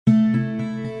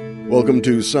Welcome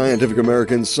to Scientific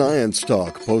American Science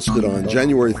Talk, posted on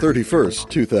January 31st,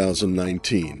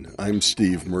 2019. I'm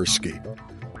Steve Mirsky.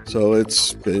 So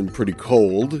it's been pretty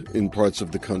cold in parts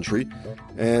of the country,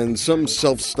 and some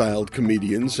self-styled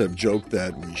comedians have joked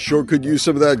that we sure could use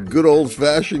some of that good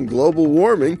old-fashioned global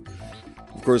warming.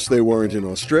 Of course, they weren't in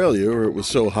Australia, or it was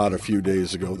so hot a few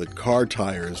days ago that car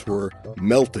tires were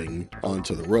melting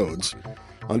onto the roads.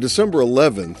 On December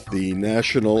 11th, the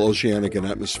National Oceanic and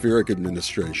Atmospheric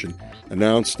Administration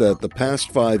announced that the past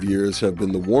 5 years have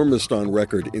been the warmest on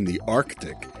record in the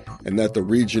Arctic, and that the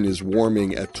region is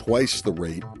warming at twice the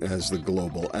rate as the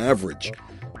global average.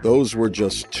 Those were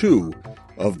just two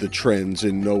of the trends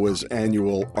in NOAA's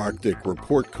annual Arctic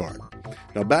report card.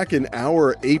 Now, back in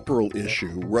our April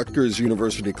issue, Rutgers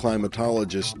University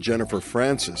climatologist Jennifer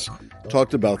Francis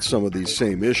talked about some of these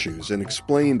same issues and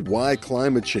explained why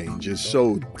climate change is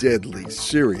so deadly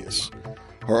serious.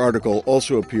 Her article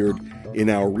also appeared in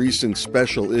our recent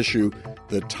special issue,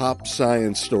 The Top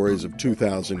Science Stories of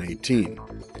 2018.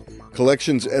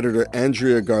 Collections editor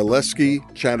Andrea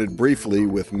Gawrylewski chatted briefly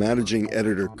with managing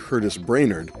editor Curtis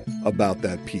Brainard about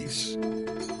that piece.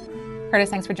 Curtis,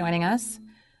 thanks for joining us.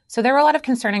 So there were a lot of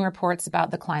concerning reports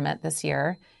about the climate this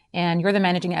year, and you're the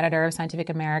managing editor of Scientific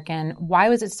American. Why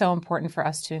was it so important for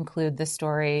us to include this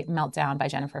story, Meltdown by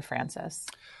Jennifer Francis?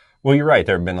 Well, you're right.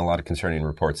 There have been a lot of concerning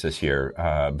reports this year,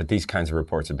 but these kinds of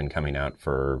reports have been coming out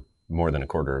for more than a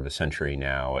quarter of a century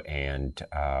now, and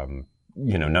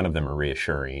none of them are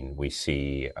reassuring. We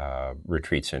see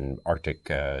retreats in Arctic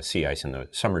sea ice in the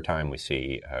summertime. We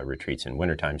see retreats in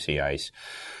wintertime sea ice.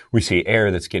 We see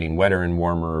air that's getting wetter and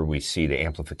warmer. We see the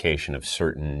amplification of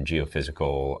certain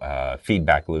geophysical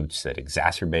feedback loops that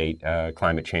exacerbate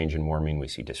climate change and warming. We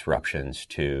see disruptions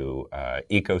to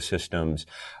ecosystems.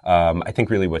 I think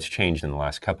really what's changed in the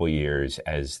last couple of years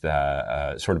is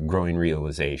the sort of growing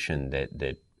realization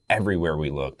that everywhere we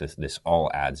look, this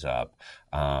all adds up.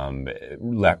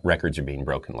 Records are being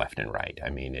broken left and right. I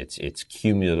mean, it's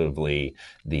cumulatively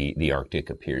the Arctic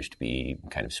appears to be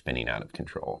kind of spinning out of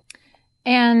control.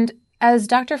 And as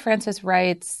Dr. Francis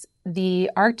writes,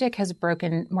 the Arctic has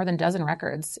broken more than a dozen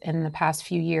records in the past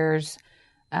few years.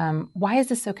 Why is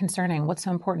this so concerning? What's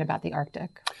so important about the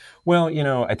Arctic? Well,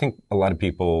 I think a lot of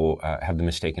people have the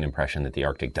mistaken impression that the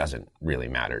Arctic doesn't really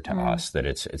matter to us, that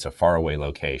it's a faraway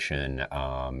location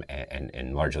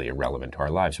and largely irrelevant to our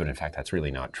lives. But in fact, that's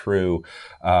really not true.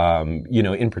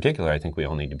 In particular, I think we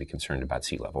all need to be concerned about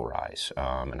sea level rise.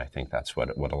 And I think that's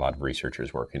what a lot of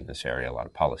researchers working in this area, a lot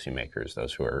of policymakers,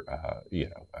 those who are,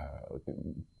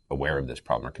 aware of this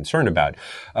problem are concerned about.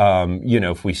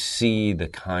 If we see the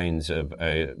kinds of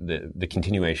the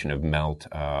continuation of melt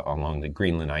along the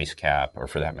Greenland ice cap, or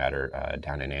for that matter,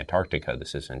 down in Antarctica,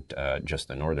 this isn't just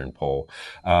the northern pole.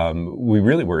 We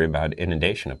really worry about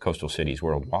inundation of coastal cities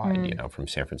worldwide. From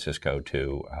San Francisco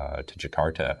to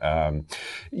Jakarta.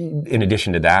 In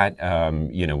addition to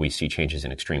that, we see changes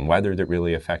in extreme weather that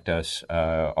really affect us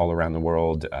all around the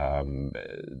world.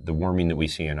 The warming that we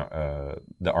see in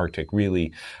the Arctic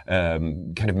really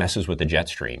kind of messes with the jet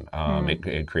stream.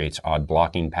 It creates odd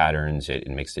blocking patterns. It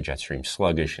makes the jet stream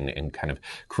sluggish and kind of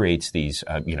creates these,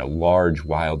 large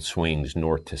wild swings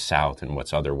north to south in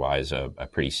what's otherwise a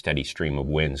pretty steady stream of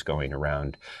winds going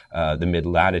around the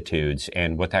mid-latitudes.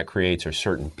 And what that creates are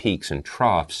certain peaks and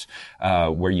troughs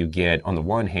where you get, on the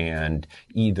one hand,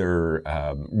 either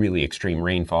really extreme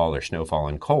rainfall or snowfall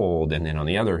and cold, and then on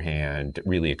the other hand,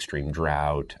 really extreme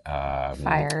drought,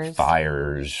 fires.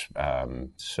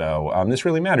 So this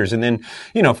really matters. And then,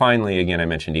 finally, again, I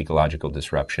mentioned ecological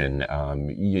disruption.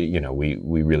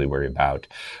 We really worry about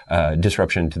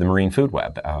disruption to the marine food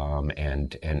web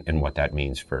and what that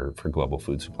means for global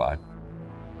food supply.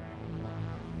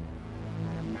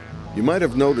 You might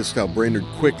have noticed how Brainard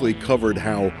quickly covered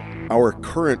how our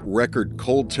current record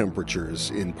cold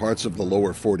temperatures in parts of the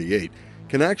lower 48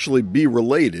 can actually be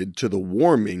related to the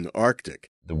warming Arctic.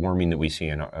 The warming that we see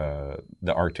in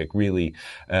the Arctic really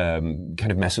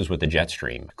kind of messes with the jet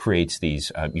stream, creates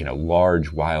these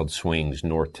large wild swings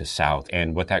north to south.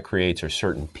 And what that creates are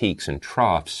certain peaks and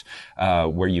troughs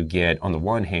where you get, on the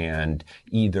one hand,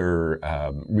 either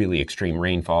really extreme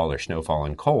rainfall or snowfall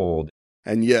and cold.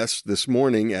 And yes, this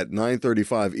morning at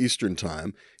 9:35 Eastern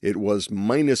Time, it was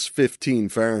minus 15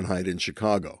 Fahrenheit in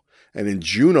Chicago. And in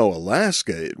Juneau,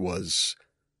 Alaska, it was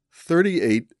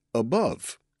 38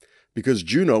 above, because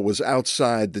Juneau was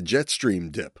outside the jet stream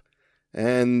dip.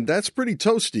 And that's pretty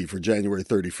toasty for January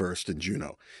 31st in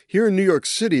Juneau. Here in New York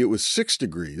City, it was 6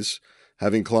 degrees,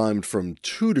 having climbed from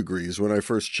 2 degrees when I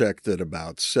first checked at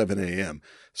about 7 a.m.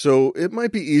 So it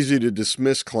might be easy to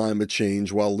dismiss climate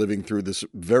change while living through this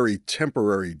very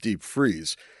temporary deep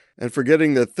freeze. and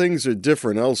forgetting that things are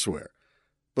different elsewhere.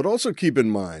 But also keep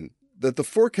in mind that the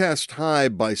forecast high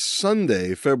by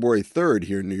Sunday, February 3rd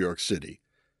here in New York City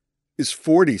is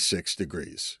 46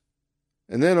 degrees.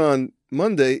 And then on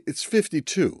Monday, it's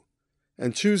 52.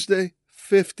 And Tuesday,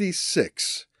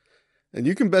 56. And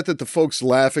you can bet that the folks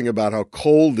laughing about how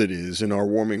cold it is in our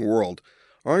warming world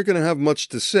aren't going to have much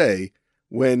to say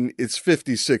when it's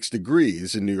 56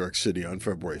 degrees in New York City on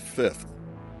February 5th.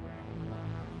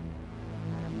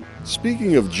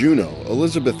 Speaking of Juneau,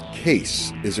 Elizabeth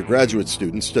Case is a graduate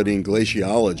student studying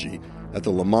glaciology at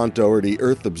the Lamont Doherty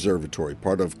Earth Observatory,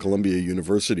 part of Columbia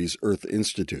University's Earth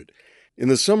Institute. In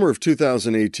the summer of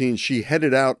 2018, she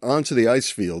headed out onto the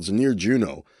ice fields near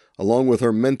Juneau, along with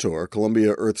her mentor,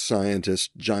 Columbia Earth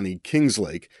scientist Johnny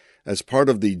Kingslake, as part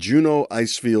of the Juneau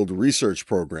Icefield Research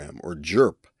Program, or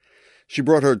JERP. She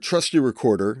brought her trusty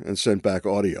recorder and sent back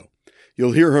audio.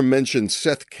 You'll hear her mention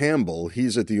Seth Campbell.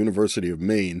 He's at the University of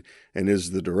Maine and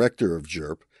is the director of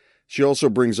JERP. She also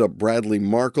brings up Bradley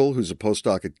Markle, who's a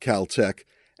postdoc at Caltech,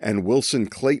 and Wilson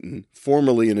Clayton,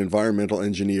 formerly an environmental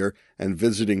engineer and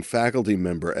visiting faculty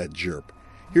member at JERP.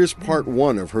 Here's part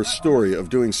one of her story of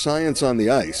doing science on the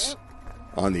ice.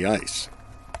 On the ice.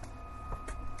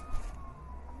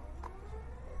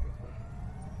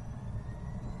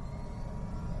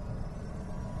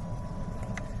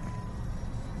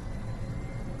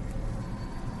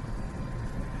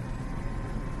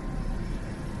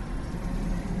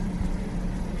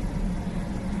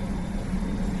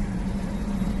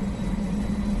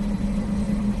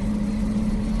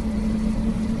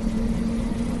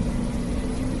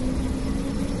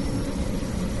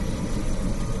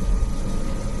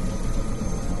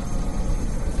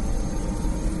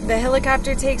 The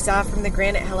helicopter takes off from the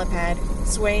granite helipad,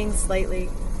 swaying slightly.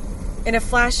 In a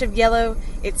flash of yellow,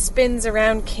 it spins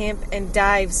around camp and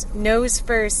dives, nose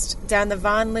first, down the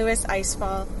Von Lewis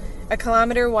icefall, a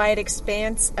kilometer-wide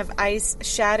expanse of ice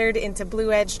shattered into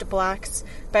blue-edged blocks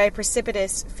by a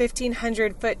precipitous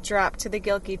 1,500-foot drop to the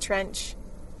Gilkey Trench.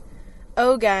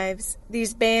 Ogives,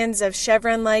 these bands of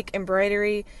chevron-like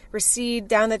embroidery, recede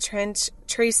down the trench,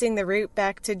 tracing the route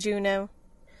back to Juneau.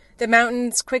 The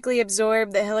mountains quickly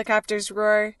absorb the helicopter's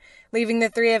roar, leaving the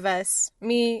three of us,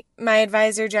 me, my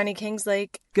advisor Johnny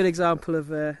Kingslake, good example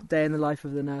of a day in the life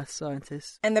of the nurse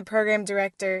scientist, and the program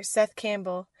director Seth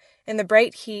Campbell, in the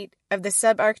bright heat of the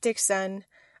subarctic sun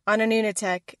on a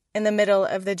Nunatak in the middle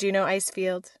of the Juneau ice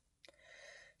field.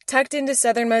 Tucked into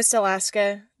southernmost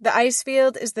Alaska, the ice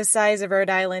field is the size of Rhode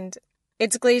Island.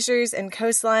 Its glaciers and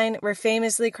coastline were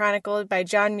famously chronicled by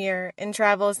John Muir in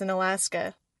Travels in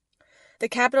Alaska. The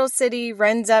capital city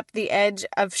runs up the edge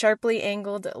of sharply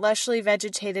angled, lushly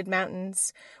vegetated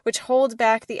mountains, which hold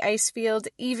back the ice field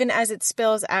even as it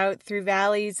spills out through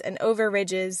valleys and over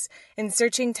ridges in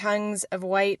searching tongues of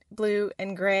white, blue,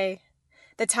 and gray.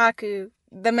 The Taku,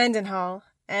 the Mendenhall,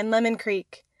 and Lemon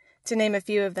Creek, to name a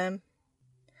few of them.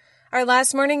 Our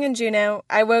last morning in Juneau,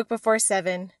 I woke before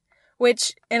 7,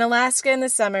 which, in Alaska in the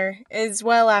summer, is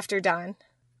well after dawn.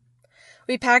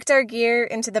 We packed our gear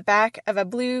into the back of a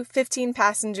blue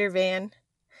 15-passenger van.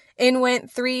 In went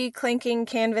 3 clinking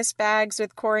canvas bags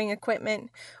with coring equipment,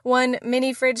 1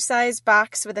 mini-fridge-sized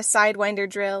box with a sidewinder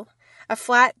drill, a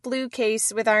flat blue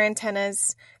case with our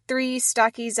antennas, 3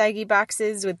 stocky Zygi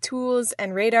boxes with tools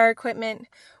and radar equipment,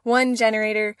 1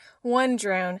 generator, 1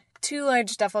 drone, 2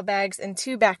 large duffel bags and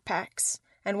 2 backpacks,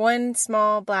 and 1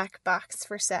 small black box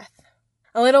for Seth.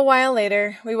 A little while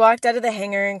later, we walked out of the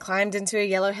hangar and climbed into a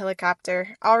yellow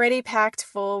helicopter, already packed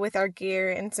full with our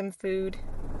gear and some food.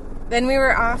 Then we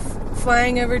were off,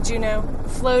 flying over Juneau,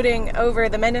 floating over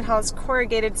the Mendenhall's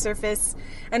corrugated surface,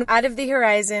 and out of the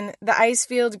horizon, the ice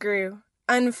field grew,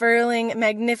 unfurling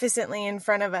magnificently in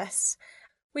front of us.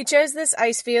 We chose this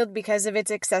ice field because of its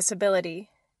accessibility.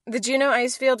 The Juneau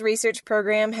Icefield Research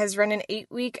Program has run an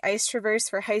 8-week ice traverse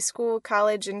for high school,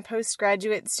 college, and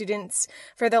postgraduate students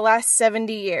for the last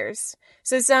 70 years.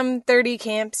 So some 30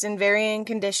 camps in varying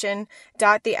condition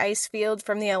dot the ice field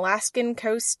from the Alaskan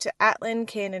coast to Atlin,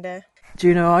 Canada.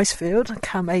 Juneau Icefield,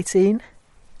 Camp 18,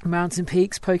 mountain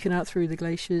peaks poking out through the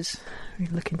glaciers.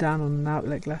 We're looking down on an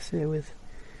outlet glacier with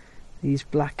these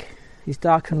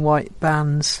dark and white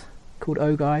bands called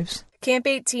ogives. Camp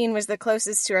 18 was the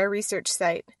closest to our research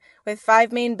site, with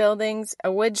 5 main buildings,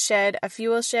 a wood shed, a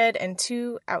fuel shed, and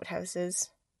 2 outhouses.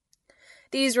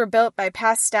 These were built by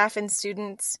past staff and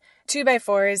students.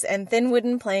 2x4s and thin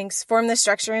wooden planks form the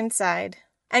structure inside.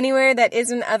 Anywhere that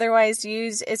isn't otherwise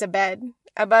used is a bed,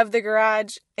 above the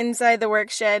garage, inside the work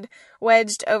shed,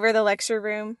 wedged over the lecture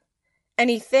room.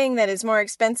 Anything that is more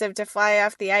expensive to fly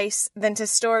off the ice than to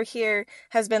store here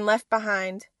has been left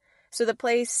behind. so the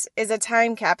place is a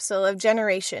time capsule of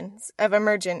generations of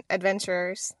emergent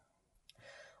adventurers.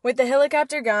 With the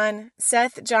helicopter gone,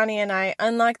 Seth, Johnny, and I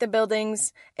unlock the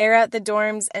buildings, air out the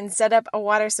dorms, and set up a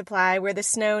water supply where the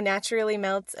snow naturally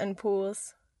melts and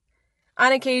pools.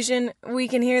 On occasion, we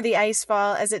can hear the ice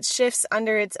fall as it shifts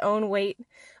under its own weight,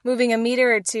 moving a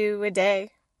meter or two a day.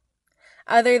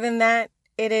 Other than that,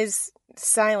 it is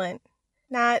silent.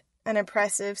 Not an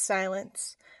oppressive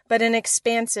silence, but an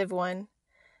expansive one.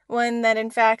 One that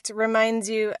in fact reminds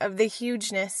you of the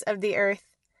hugeness of the earth,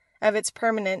 of its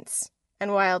permanence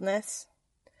and wildness.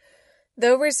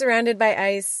 Though we're surrounded by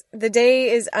ice, the day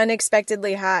is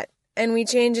unexpectedly hot, and we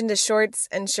change into shorts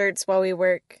and shirts while we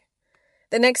work.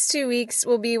 The next 2 weeks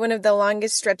will be one of the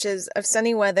longest stretches of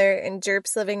sunny weather in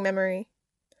Jerp's living memory.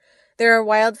 There are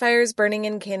wildfires burning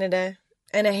in Canada,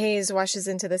 and a haze washes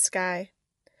into the sky.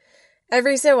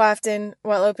 Every so often,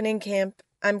 while opening camp,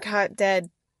 I'm caught dead.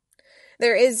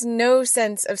 There is no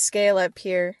sense of scale up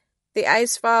here. The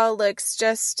ice fall looks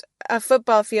just a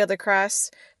football field across,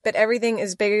 but everything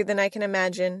is bigger than I can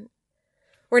imagine.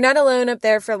 We're not alone up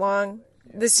there for long.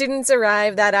 The students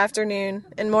arrive that afternoon,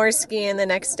 and more ski in the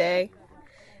next day.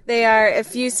 They are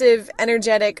effusive,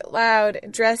 energetic, loud,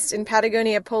 dressed in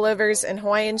Patagonia pullovers and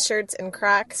Hawaiian shirts and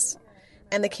Crocs,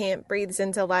 and the camp breathes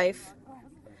into life.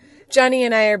 Johnny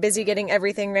and I are busy getting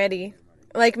everything ready.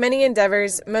 Like many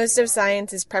endeavors, most of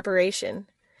science is preparation.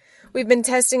 We've been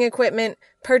testing equipment,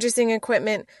 purchasing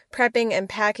equipment, prepping and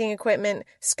packing equipment,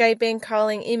 Skyping,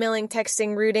 calling, emailing,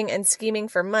 texting, rooting, and scheming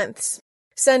for months.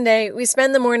 Sunday, we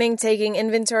spend the morning taking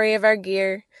inventory of our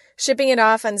gear, shipping it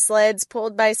off on sleds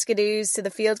pulled by skidoos to the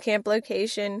field camp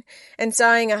location, and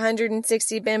sawing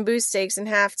 160 bamboo stakes in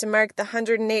half to mark the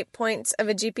 108 points of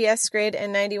a GPS grid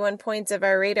and 91 points of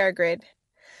our radar grid.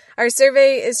 Our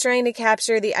survey is trying to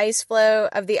capture the ice flow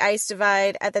of the ice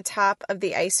divide at the top of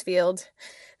the ice field.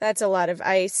 That's a lot of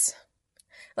ice.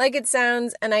 Like it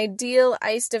sounds, an ideal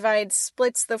ice divide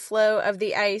splits the flow of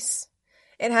the ice.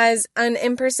 It has an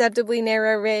imperceptibly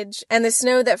narrow ridge, and the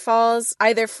snow that falls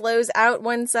either flows out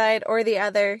one side or the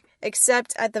other,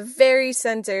 except at the very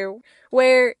center,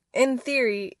 where, in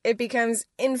theory, it becomes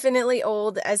infinitely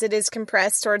old as it is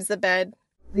compressed towards the bed.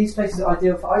 These places are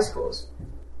ideal for ice cores.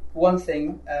 One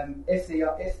thing, if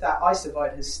that ice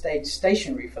divide has stayed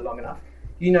stationary for long enough,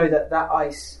 you know that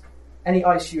ice, any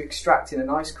ice you extract in an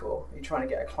ice core, you're trying to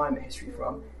get a climate history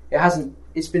from,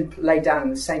 it's been laid down in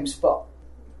the same spot.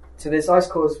 So there's ice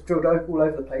cores drilled all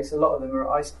over the place. A lot of them are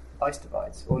ice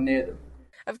divides or near them.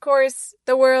 Of course,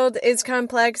 the world is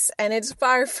complex and it's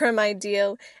far from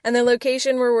ideal, and the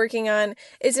location we're working on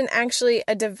isn't actually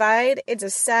a divide, it's a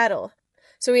saddle.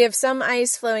 So we have some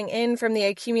ice flowing in from the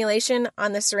accumulation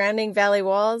on the surrounding valley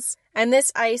walls, and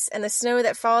this ice and the snow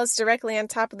that falls directly on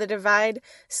top of the divide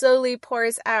slowly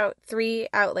pours out 3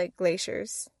 outlet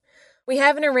glaciers. We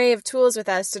have an array of tools with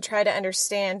us to try to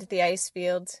understand the ice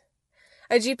field.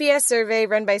 A GPS survey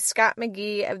run by Scott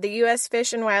McGee of the U.S.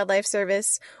 Fish and Wildlife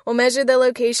Service will measure the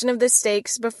location of the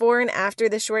stakes before and after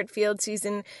the short field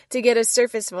season to get a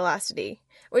surface velocity,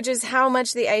 which is how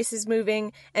much the ice is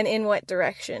moving and in what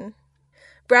direction.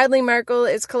 Bradley Markle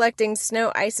is collecting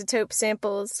snow isotope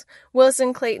samples.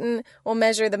 Wilson Clayton will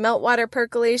measure the meltwater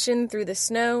percolation through the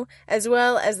snow, as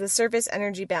well as the surface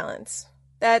energy balance.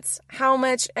 That's how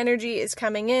much energy is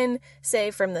coming in,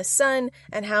 say, from the sun,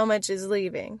 and how much is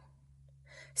leaving.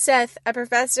 Seth, a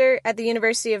professor at the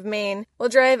University of Maine, will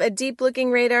drive a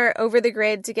deep-looking radar over the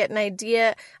grid to get an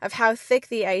idea of how thick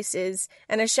the ice is,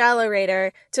 and a shallow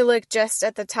radar to look just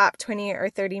at the top 20 or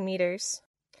 30 meters.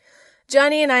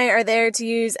 Johnny and I are there to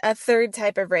use a third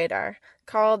type of radar,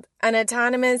 called an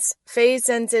autonomous,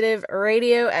 phase-sensitive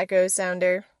radio echo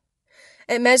sounder.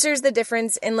 It measures the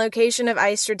difference in location of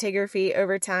ice stratigraphy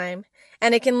over time,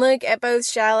 and it can look at both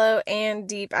shallow and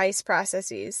deep ice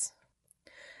processes.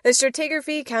 The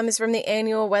stratigraphy comes from the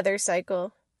annual weather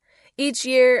cycle. Each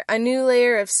year, a new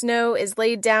layer of snow is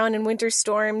laid down in winter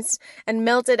storms and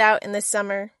melted out in the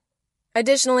summer.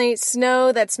 Additionally,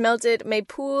 snow that's melted may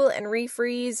pool and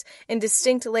refreeze in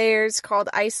distinct layers called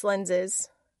ice lenses.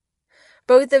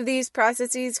 Both of these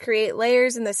processes create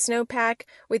layers in the snowpack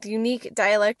with unique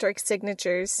dielectric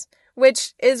signatures,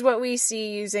 which is what we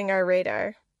see using our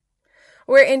radar.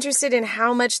 We're interested in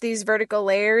how much these vertical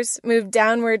layers move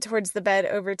downward towards the bed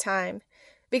over time,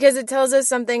 because it tells us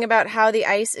something about how the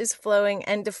ice is flowing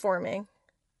and deforming.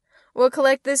 We'll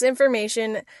collect this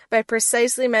information by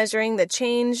precisely measuring the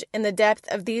change in the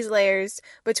depth of these layers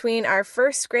between our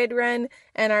first grid run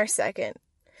and our second.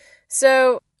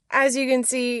 So, as you can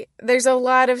see, there's a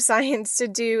lot of science to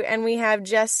do, and we have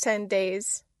just 10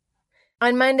 days.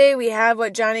 On Monday, we have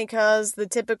what Johnny calls the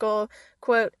typical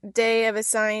quote, day of a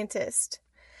scientist.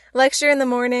 Lecture in the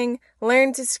morning,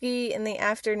 learn to ski in the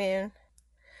afternoon.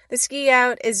 The ski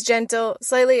out is gentle,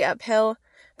 slightly uphill,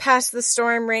 past the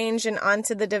storm range and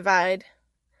onto the divide.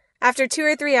 After 2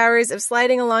 or 3 hours of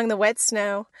sliding along the wet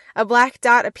snow, a black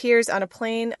dot appears on a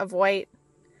plain of white.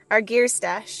 Our gear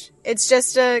stash. It's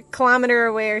just a kilometer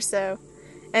away or so.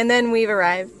 And then we've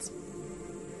arrived.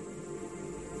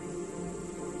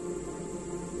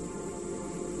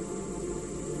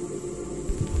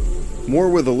 More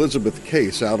with Elizabeth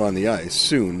Case out on the ice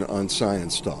soon on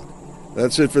Science Talk.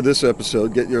 That's it for this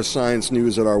episode. Get your science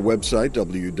news at our website,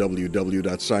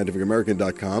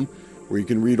 www.scientificamerican.com, where you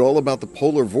can read all about the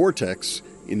polar vortex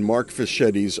in Mark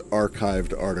Fischetti's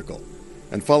archived article.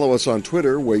 And follow us on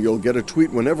Twitter, where you'll get a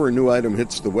tweet whenever a new item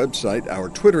hits the website. Our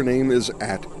Twitter name is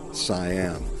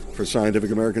 @SciAm. For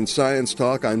Scientific American Science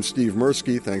Talk, I'm Steve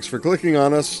Mirsky. Thanks for clicking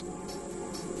on us.